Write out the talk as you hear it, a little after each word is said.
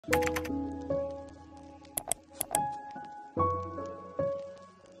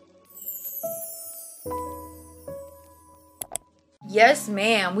Yes,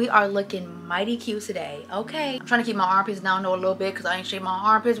 ma'am, we are looking mighty cute today. Okay, I'm trying to keep my armpits down though a little bit because I ain't shaved my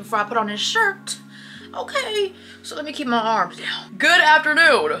armpits before I put on this shirt. Okay, so let me keep my arms down. Good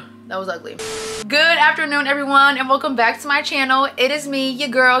afternoon. That was ugly. Good afternoon, everyone, and welcome back to my channel. It is me, your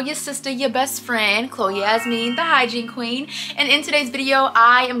girl, your sister, your best friend, Chloe Yasmin, the hygiene queen. And in today's video,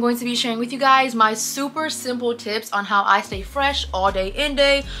 I am going to be sharing with you guys my super simple tips on how I stay fresh all day in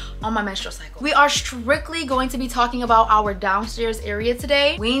day on my menstrual cycle. We are strictly going to be talking about our downstairs area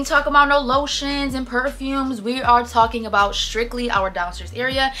today. We ain't talking about no lotions and perfumes. We are talking about strictly our downstairs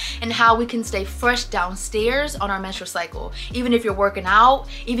area and how we can stay fresh downstairs on our menstrual cycle. Even if you're working out,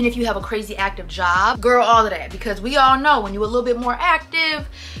 even if you have a crazy active job, girl, all of that, because we all know when you're a little bit more active,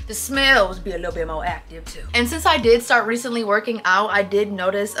 the smells be a little bit more active too. And since I did start recently working out, I did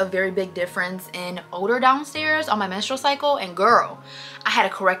notice a very big difference in odor downstairs on my menstrual cycle, and girl, I had to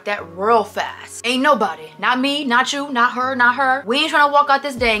correct that real fast. Ain't nobody, not me, not you, not her, we ain't trying to walk out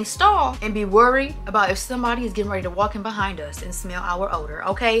this dang stall and be worried about if somebody is getting ready to walk in behind us and smell our odor,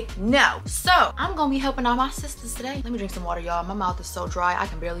 okay? No. So I'm gonna be helping out my sisters today. Let me drink some water, y'all. My mouth is so dry I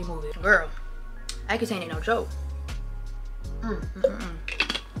can barely move it. Girl, Accutane ain't no joke.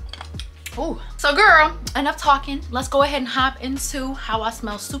 Ooh. So girl, enough talking. Let's go ahead and hop into how I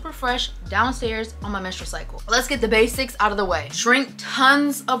smell super fresh downstairs on my menstrual cycle. Let's get the basics out of the way. Drink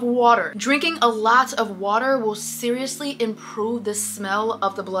tons of water. Drinking a lot of water will seriously improve the smell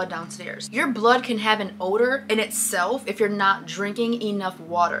of the blood downstairs. Your blood can have an odor in itself if you're not drinking enough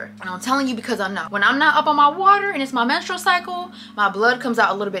water. And I'm telling you because I know. When I'm not up on my water and it's my menstrual cycle, my blood comes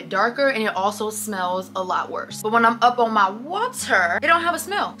out a little bit darker and it also smells a lot worse. But when I'm up on my water, it don't have a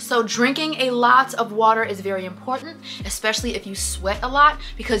smell. So drinking a lot of water is very important, especially if you sweat a lot,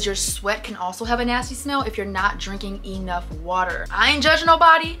 because your sweat can also have a nasty smell if you're not drinking enough water. I ain't judging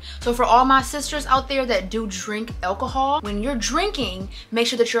nobody, so for all my sisters out there that do drink alcohol, when you're drinking, make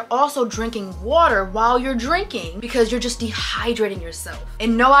sure that you're also drinking water while you're drinking, because you're just dehydrating yourself.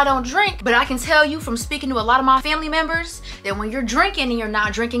 And no, I don't drink, but I can tell you from speaking to a lot of my family members that when you're drinking and you're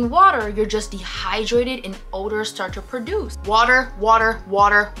not drinking water, you're just dehydrated and odors start to produce. Water, water,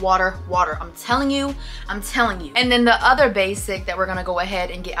 water, water, water. I'm telling you. And then the other basic that we're gonna go ahead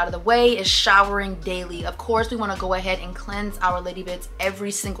and get out of the way is showering daily. Of course, we wanna go ahead and cleanse our lady bits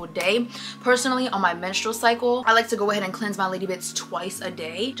every single day. Personally, on my menstrual cycle, I like to go ahead and cleanse my lady bits twice a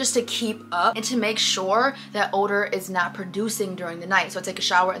day just to keep up and to make sure that odor is not producing during the night. So I take a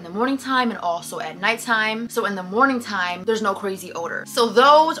shower in the morning time and also at nighttime. So in the morning time, there's no crazy odor. So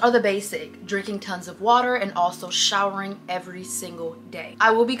those are the basic: drinking tons of water and also showering every single day.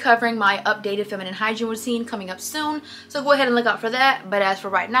 I will be covering my updated feminine hygiene routine coming up soon, so go ahead and look out for that. But as for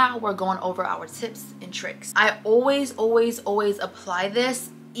right now, we're going over our tips and tricks. I always apply this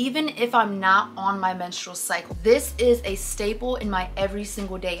even if I'm not on my menstrual cycle. This is a staple in my every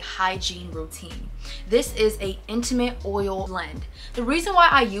single day hygiene routine. This is a intimate oil blend. The reason why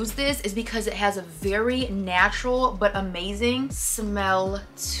I use this is because it has a very natural but amazing smell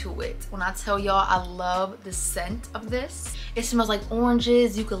to it. When I tell y'all I love the scent of this, it smells like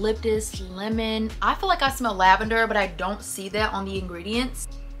oranges, eucalyptus, lemon. I feel like I smell lavender, but I don't see that on the ingredients.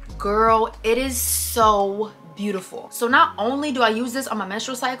 Girl, it is so beautiful. So not only do I use this on my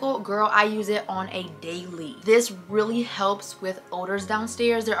menstrual cycle, girl, I use it on a daily. This really helps with odors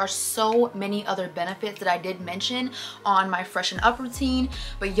downstairs. There are so many other benefits that I did mention on my freshen up routine,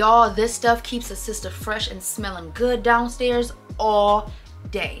 but y'all, this stuff keeps a sister fresh and smelling good downstairs all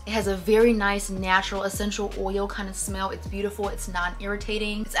day. It has a very nice natural essential oil kind of smell. It's beautiful, it's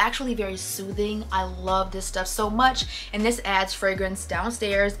non-irritating, it's actually very soothing. I love this stuff so much, and this adds fragrance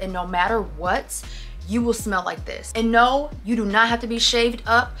downstairs, and no matter what, you will smell like this. And no, you do not have to be shaved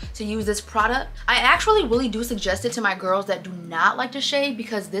up to use this product. I actually really do suggest it to my girls that do not like to shave,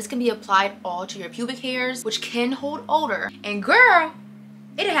 because this can be applied all to your pubic hairs, which can hold odor. And girl,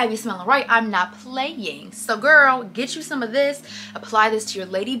 it'll have you smelling right. I'm not playing. So girl, get you some of this, apply this to your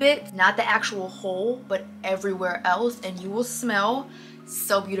lady bits, not the actual hole, but everywhere else, and you will smell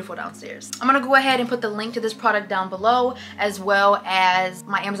so beautiful downstairs. I'm gonna go ahead and put the link to this product down below, as well as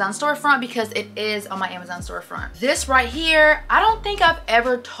my Amazon storefront, because it is on my Amazon storefront. This right here, I don't think I've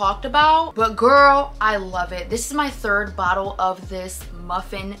ever talked about, but girl, I love it. This is my third bottle of this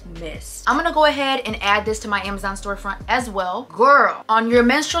muffin mist. I'm gonna go ahead and add this to my Amazon storefront as well. Girl, on your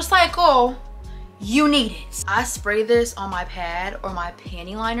menstrual cycle, you need it. I spray this on my pad or my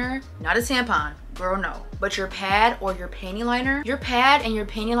panty liner, not a tampon, girl, no. But your pad or your panty liner, your pad and your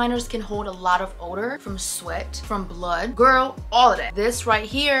panty liners can hold a lot of odor from sweat, from blood, girl, all of that. This right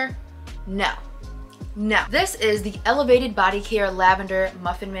here, no. No. This is the Elevated Body Care Lavender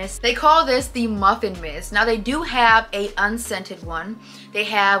Muffin Mist. They call this the Muffin Mist. Now they do have a unscented one. They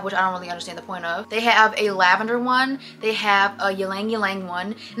have, which I don't really understand the point of. They have a lavender one. They have a ylang ylang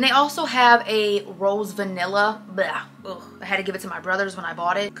one. And they also have a rose vanilla. Blah. Ugh. I had to give it to my brothers when I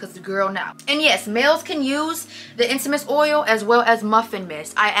bought it because the girl now. And yes, males can use the Intimus oil as well as Muffin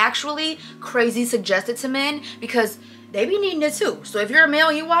Mist. I actually crazy suggest it to men because they be needing it too. So if you're a male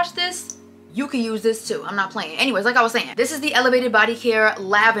and you watch this, you can use this too. I'm not playing. Anyways, like I was saying, this is the Elevated Body Care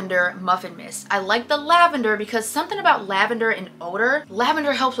Lavender Muffin Mist. I like the lavender because something about lavender and odor.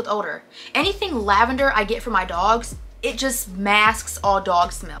 Lavender helps with odor. Anything lavender I get for my dogs, it just masks all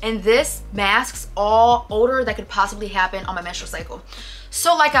dog smell. And this masks all odor that could possibly happen on my menstrual cycle.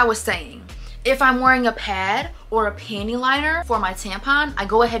 So like I was saying, if I'm wearing a pad or a panty liner for my tampon, I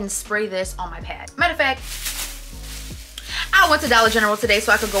go ahead and spray this on my pad. Matter of fact, I went to Dollar General today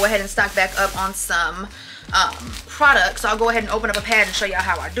so I could go ahead and stock back up on some products. So I'll go ahead and open up a pad and show y'all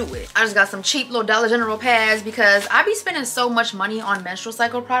how I do it. I just got some cheap little Dollar General pads because I be spending so much money on menstrual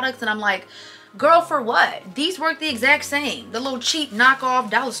cycle products and I'm like, girl, for what? These work the exact same. The little cheap knockoff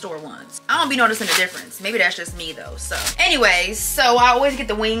dollar store ones. I don't be noticing the difference. Maybe that's just me though. So anyways, so I always get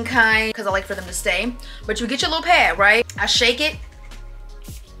the wing kind because I like for them to stay. But you get your little pad, right? I shake it.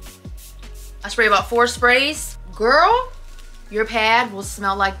 I spray about 4 sprays. Girl, your pad will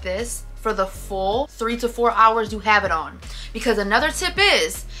smell like this for the full 3 to 4 hours you have it on. Because another tip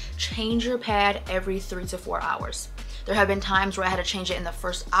is, change your pad every 3 to 4 hours. There have been times where I had to change it in the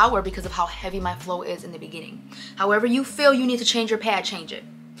first hour because of how heavy my flow is in the beginning. However you feel you need to change your pad, change it.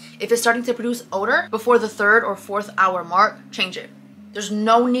 If it's starting to produce odor before the 3rd or 4th hour mark, change it. There's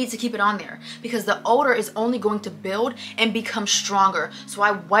no need to keep it on there because the odor is only going to build and become stronger. So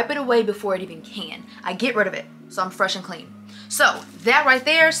I wipe it away before it even can. I get rid of it so I'm fresh and clean. So that right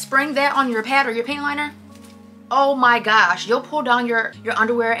there, spraying that on your pad or your panty liner, oh my gosh, you'll pull down your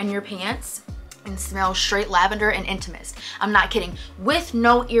underwear and your pants and smell straight lavender and Intimus. I'm not kidding, with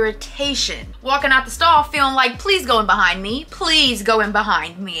no irritation. Walking out the stall feeling like, please go in behind me, please go in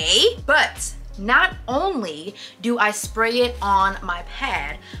behind me. But not only do I spray it on my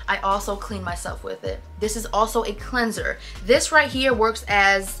pad, I also clean myself with it. This is also a cleanser. This right here works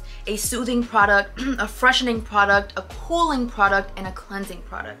as a soothing product, a freshening product, a cooling product, and a cleansing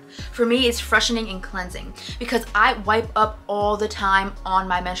product. For me, it's freshening and cleansing because I wipe up all the time on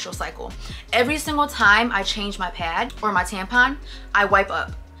my menstrual cycle. Every single time I change my pad or my tampon, I wipe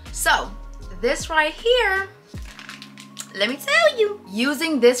up. So this right here, let me tell you,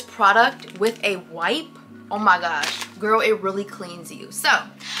 using this product with a wipe, oh my gosh, girl, it really cleans you. So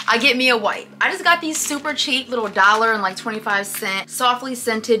I get me a wipe. I just got these super cheap little $1 and like 25-cent softly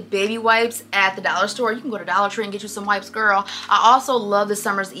scented baby wipes at the dollar store. You can go to Dollar Tree and get you some wipes, girl. I also love the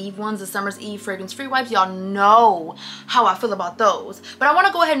Summer's Eve ones, the Summer's Eve fragrance-free wipes. Y'all know how I feel about those. But I want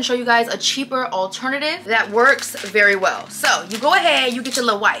to go ahead and show you guys a cheaper alternative that works very well. So you go ahead, you get your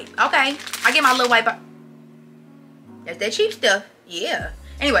little wipe. Okay, I get my little wipe. That's that cheap stuff, yeah.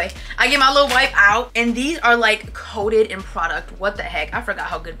 Anyway, I get my little wipe out and these are like coated in product. What the heck? I forgot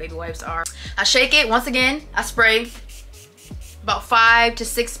how good baby wipes are. I shake it once again. I spray about 5 to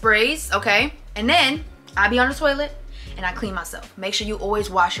 6 sprays, okay? And then I be on the toilet and I clean myself. Make sure you always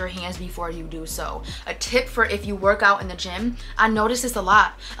wash your hands before you do so. A tip for if you work out in the gym, I notice this a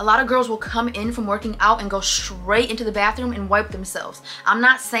lot. A lot of girls will come in from working out and go straight into the bathroom and wipe themselves. I'm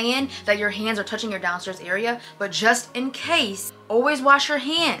not saying that your hands are touching your downstairs area, but just in case, always wash your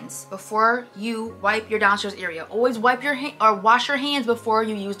hands before you wipe your downstairs area. Always wipe your wash your hands before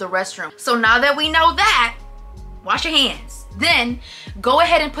you use the restroom. So now that we know that, wash your hands. Then go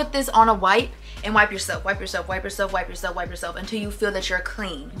ahead and put this on a wipe and wipe yourself, wipe yourself, wipe yourself, wipe yourself, wipe yourself until you feel that you're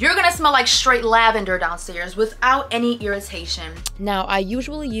clean. You're gonna smell like straight lavender downstairs without any irritation. Now, I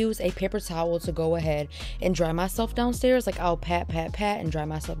usually use a paper towel to go ahead and dry myself downstairs. Like I'll pat, pat, pat and dry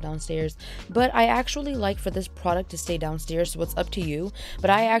myself downstairs. But I actually like for this product to stay downstairs, so it's up to you. But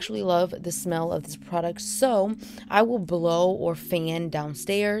I actually love the smell of this product, so I will blow or fan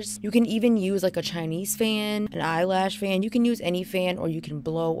downstairs. You can even use like a Chinese fan, an eyelash fan. You can use any fan or you can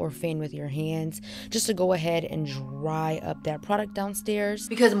blow or fan with your hands just to go ahead and dry up that product downstairs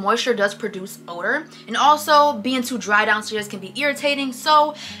because moisture does produce odor, and also being too dry downstairs can be irritating,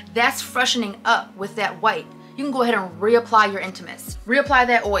 so that's freshening up with that wipe. You can go ahead and reapply your Intimus, reapply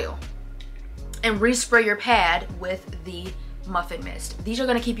that oil, and respray your pad with the muffin mist. These are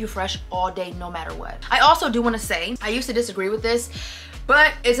gonna keep you fresh all day no matter what. I also do wanna say, I used to disagree with this,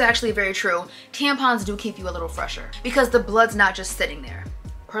 but it's actually very true. Tampons do keep you a little fresher because the blood's not just sitting there.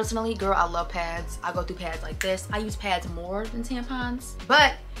 Personally, girl, I love pads. I go through pads like this. I use pads more than tampons,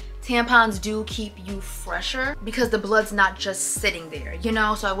 but tampons do keep you fresher because the blood's not just sitting there, you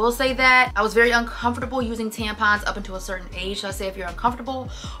know? So I will say that I was very uncomfortable using tampons up until a certain age. So I say if you're uncomfortable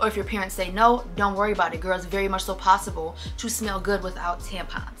or if your parents say no, don't worry about it, girl. It's very much so possible to smell good without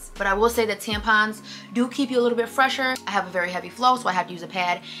tampons. But I will say that tampons do keep you a little bit fresher. I have a very heavy flow, so I have to use a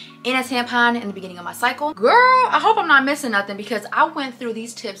pad and a tampon in the beginning of my cycle. Girl, I hope I'm not missing nothing because I went through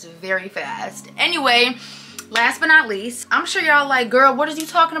these tips very fast. Anyway, last but not least, I'm sure y'all like, girl, what is you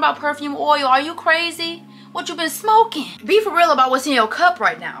talking about perfume oil? Are you crazy? What you been smoking? Be for real about what's in your cup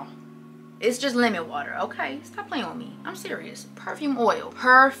right now. It's just lemon water, okay? Stop playing with me. I'm serious. Perfume oil.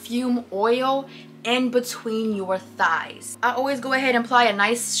 Perfume oil in between your thighs. I always go ahead and apply a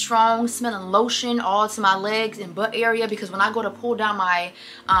nice strong smelling lotion all to my legs and butt area because when I go to pull down my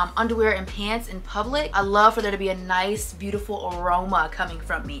underwear and pants in public, I love for there to be a nice beautiful aroma coming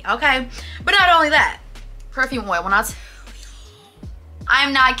from me, okay? But not only that, perfume oil, when I tell you,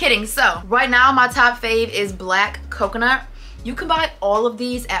 I'm not kidding. So right now my top fave is black coconut. You can buy all of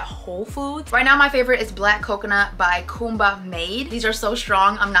these at Whole Foods. Right now my favorite is black coconut by Kumba Made. These are so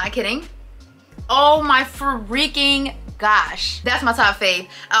strong, I'm not kidding. Oh my freaking gosh, that's my top fave.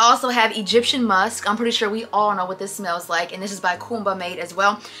 I also have Egyptian musk. I'm pretty sure we all know what this smells like, and this is by Kumba Made as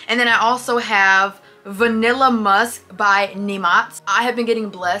well. And then I also have vanilla musk by Nimat. I have been getting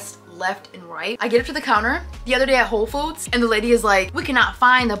blessed left and right. I get up to the counter the other day at Whole Foods and the lady is like, we cannot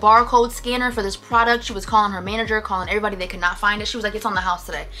find the barcode scanner for this product. She was calling her manager, calling everybody, they could not find it. She was like, it's on the house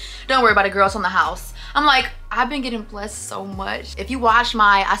today. Don't worry about it, girl, it's on the house. I'm like, I've been getting blessed so much. If you watch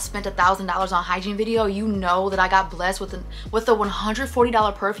my I spent $1,000 on hygiene video, you know that I got blessed with a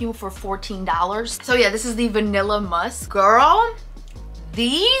 $140 perfume for $14. So yeah, this is the vanilla musk. Girl,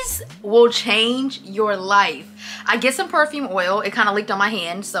 these will change your life. I get some perfume oil. It kind of leaked on my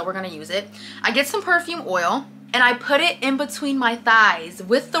hand, so we're gonna use it. I get some perfume oil and I put it in between my thighs.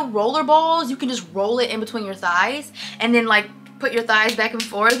 With the roller balls, you can just roll it in between your thighs and then like put your thighs back and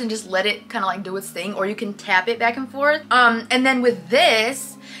forth and just let it kind of like do its thing, or you can tap it back and forth. And then with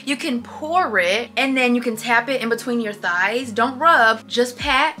this, you can pour it and then you can tap it in between your thighs. Don't rub, just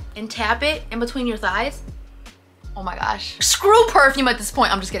pat and tap it in between your thighs. Oh my gosh. Screw perfume at this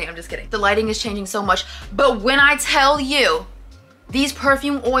point. I'm just kidding, I'm just kidding. The lighting is changing so much. But when I tell you, these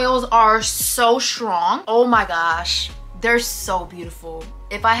perfume oils are so strong. Oh my gosh, they're so beautiful.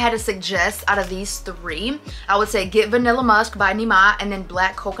 If I had to suggest out of these three, I would say get Vanilla Musk by Nima and then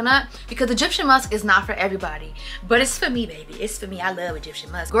Black Coconut, because Egyptian Musk is not for everybody, but it's for me, baby. It's for me. I love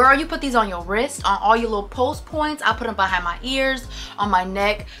Egyptian Musk. Girl, you put these on your wrist, on all your little pulse points. I put them behind my ears, on my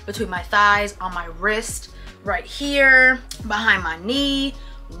neck, between my thighs, on my wrist, right here, behind my knee.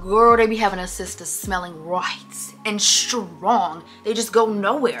 Girl, they be having a sister smelling right and strong. They just go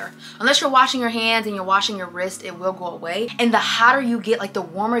nowhere. Unless you're washing your hands and you're washing your wrist, it will go away. And the hotter you get, like the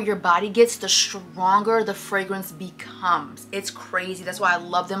warmer your body gets, the stronger the fragrance becomes. It's crazy. That's why I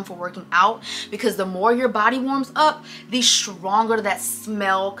love them for working out, because the more your body warms up, the stronger that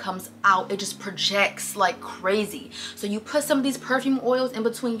smell comes out. It just projects like crazy. So you put some of these perfume oils in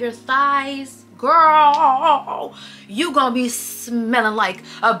between your thighs, girl, you gonna be smelling like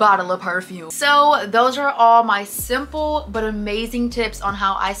a bottle of perfume. So those are all my simple but amazing tips on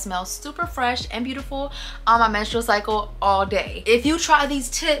how I smell super fresh and beautiful on my menstrual cycle all day. If you try these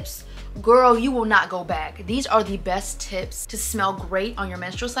tips, girl, you will not go back. These are the best tips to smell great on your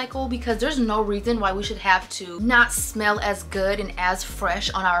menstrual cycle, because there's no reason why we should have to not smell as good and as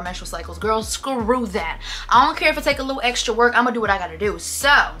fresh on our menstrual cycles. Girl, screw that. I don't care if it take a little extra work. I'm gonna do what I gotta do.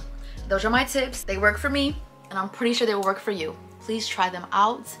 So those are my tips. They work for me, and I'm pretty sure they will work for you. Please try them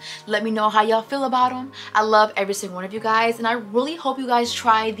out. Let me know how y'all feel about them. I love every single one of you guys, and I really hope you guys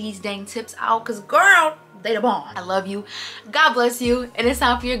try these dang tips out, because girl, they the bomb. I love you. God bless you. And it's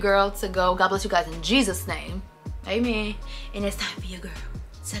time for your girl to go. God bless you guys in Jesus' name. Amen. And it's time for your girl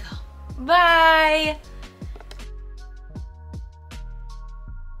to go. Bye.